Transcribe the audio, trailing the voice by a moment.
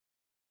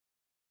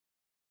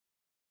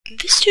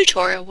This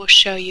tutorial will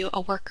show you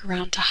a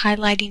workaround to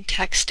highlighting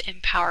text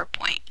in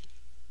PowerPoint.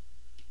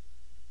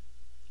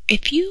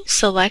 If you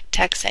select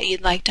text that you'd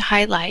like to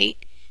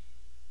highlight,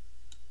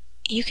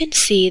 you can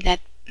see that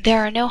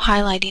there are no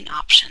highlighting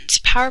options.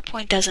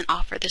 PowerPoint doesn't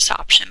offer this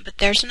option, but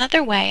there's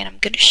another way and I'm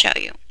going to show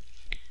you.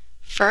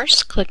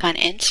 First, click on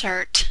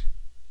Insert,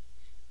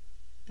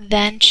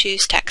 then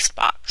choose Text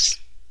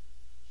Box.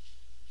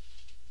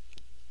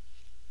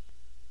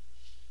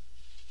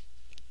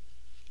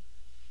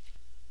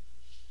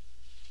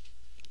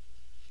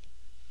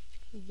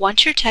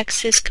 Once your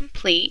text is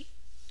complete,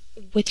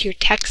 with your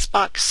text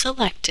box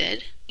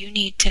selected, you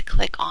need to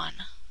click on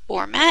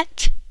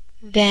Format,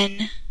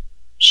 then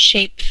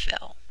Shape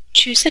Fill.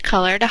 Choose a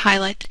color to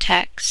highlight the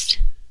text,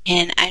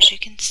 and as you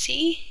can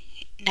see,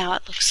 now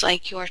it looks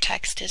like your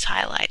text is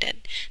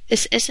highlighted.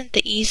 This isn't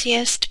the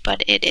easiest,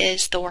 but it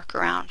is the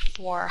workaround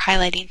for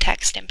highlighting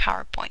text in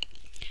PowerPoint.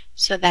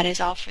 So that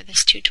is all for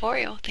this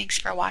tutorial. Thanks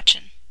for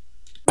watching.